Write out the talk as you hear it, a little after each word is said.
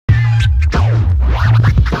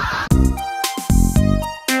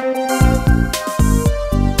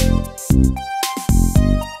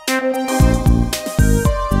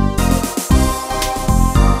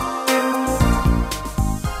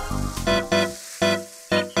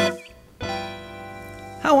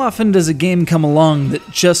How often does a game come along that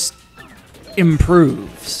just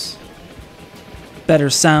improves? Better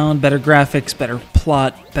sound, better graphics, better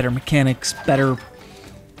plot, better mechanics, better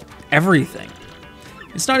everything.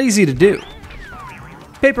 It's not easy to do.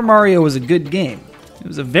 Paper Mario was a good game. It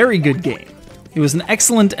was a very good game. It was an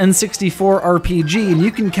excellent N64 RPG, and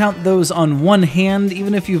you can count those on one hand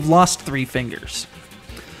even if you've lost 3 fingers.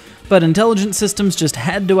 But intelligent systems just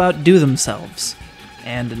had to outdo themselves.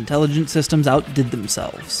 And intelligent systems outdid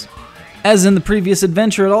themselves. As in the previous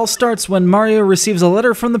adventure, it all starts when Mario receives a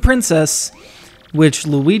letter from the princess, which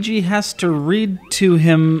Luigi has to read to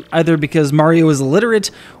him either because Mario is illiterate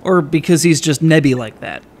or because he's just nebby like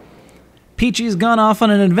that. Peachy's gone off on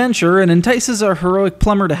an adventure and entices our heroic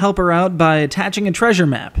plumber to help her out by attaching a treasure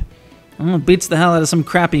map. Well, it beats the hell out of some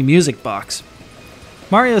crappy music box.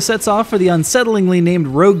 Mario sets off for the unsettlingly named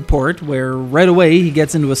Rogueport, where right away he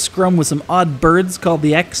gets into a scrum with some odd birds called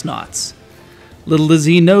the X-Nauts. Little does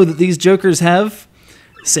he know that these jokers have,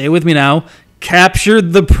 say it with me now,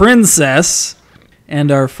 captured the princess,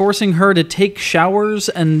 and are forcing her to take showers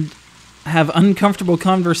and have uncomfortable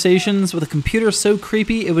conversations with a computer so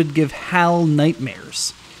creepy it would give Hal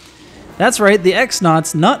nightmares. That's right, the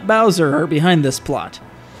X-Nauts, not Bowser, are behind this plot.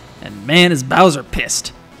 And man, is Bowser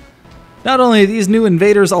pissed. Not only are these new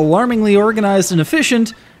invaders alarmingly organized and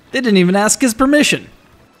efficient, they didn't even ask his permission.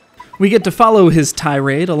 We get to follow his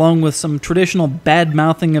tirade, along with some traditional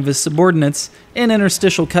bad-mouthing of his subordinates in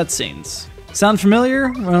interstitial cutscenes. Sound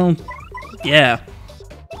familiar? Well, yeah.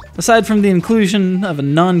 Aside from the inclusion of a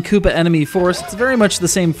non-Koopa enemy force, it's very much the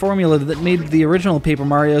same formula that made the original Paper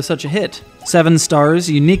Mario such a hit. 7 stars,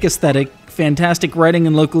 unique aesthetic, fantastic writing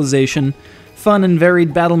and localization, fun and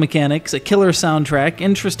varied battle mechanics, a killer soundtrack,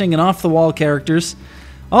 interesting and off-the-wall characters.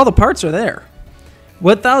 All the parts are there.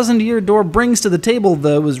 What Thousand Year Door brings to the table,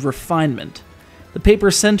 though, is refinement. The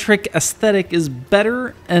paper-centric aesthetic is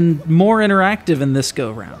better and more interactive in this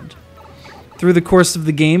go-round. Through the course of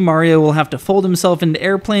the game, Mario will have to fold himself into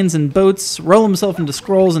airplanes and boats, roll himself into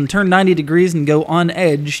scrolls, and turn 90 degrees and go on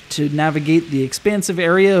edge to navigate the expansive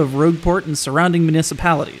area of Rogueport and surrounding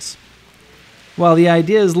municipalities. While the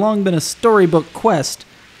idea has long been a storybook quest,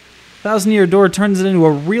 Thousand Year Door turns it into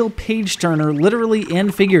a real page-turner, literally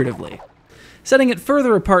and figuratively. Setting it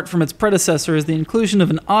further apart from its predecessor is the inclusion of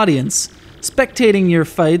an audience, spectating your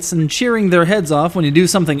fights and cheering their heads off when you do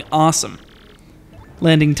something awesome.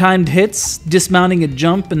 Landing timed hits, dismounting a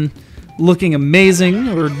jump, and looking amazing,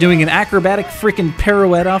 or doing an acrobatic frickin'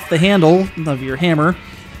 pirouette off the handle of your hammer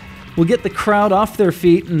will get the crowd off their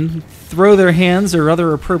feet and throw their hands or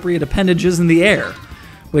other appropriate appendages in the air,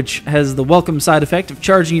 which has the welcome side effect of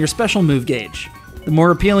charging your special move gauge. The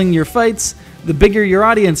more appealing your fights, the bigger your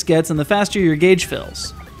audience gets and the faster your gauge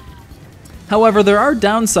fills. However, there are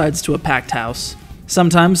downsides to a packed house.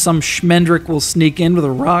 Sometimes some schmendrick will sneak in with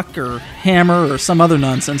a rock or hammer or some other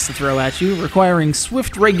nonsense to throw at you, requiring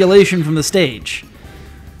swift regulation from the stage.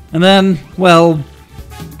 And then, well,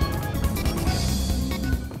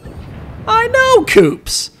 I know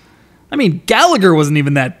Koops! I mean, Gallagher wasn't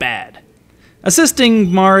even that bad.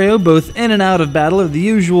 Assisting Mario both in and out of battle are the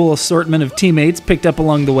usual assortment of teammates picked up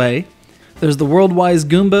along the way. There's the world-wise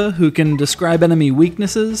Goomba, who can describe enemy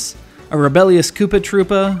weaknesses, a rebellious Koopa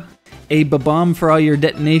Troopa, a bomb for all your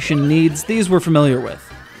detonation needs. These we're familiar with.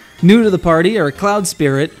 New to the party are a Cloud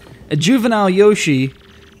Spirit, a juvenile Yoshi,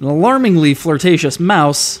 an alarmingly flirtatious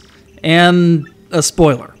Mouse, and a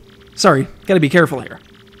spoiler. Sorry, gotta be careful here.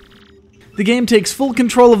 The game takes full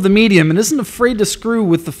control of the medium and isn't afraid to screw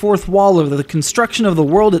with the fourth wall or the construction of the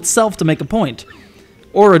world itself to make a point,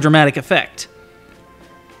 or a dramatic effect.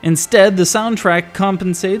 Instead, the soundtrack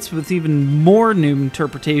compensates with even more new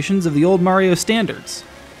interpretations of the old Mario standards.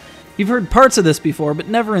 You've heard parts of this before, but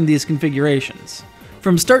never in these configurations.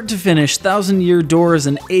 From start to finish, Thousand Year Door is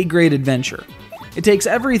an A-grade adventure. It takes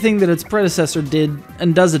everything that its predecessor did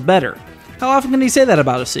and does it better. How often can you say that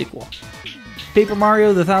about a sequel? Paper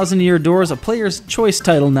Mario The Thousand Year Door is a player's choice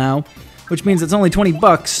title now, which means it's only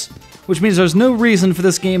 $20, which means there's no reason for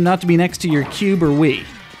this game not to be next to your Cube or Wii.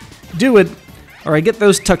 Do it, or I get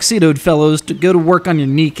those tuxedoed fellows to go to work on your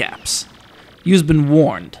kneecaps. You've been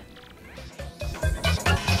warned.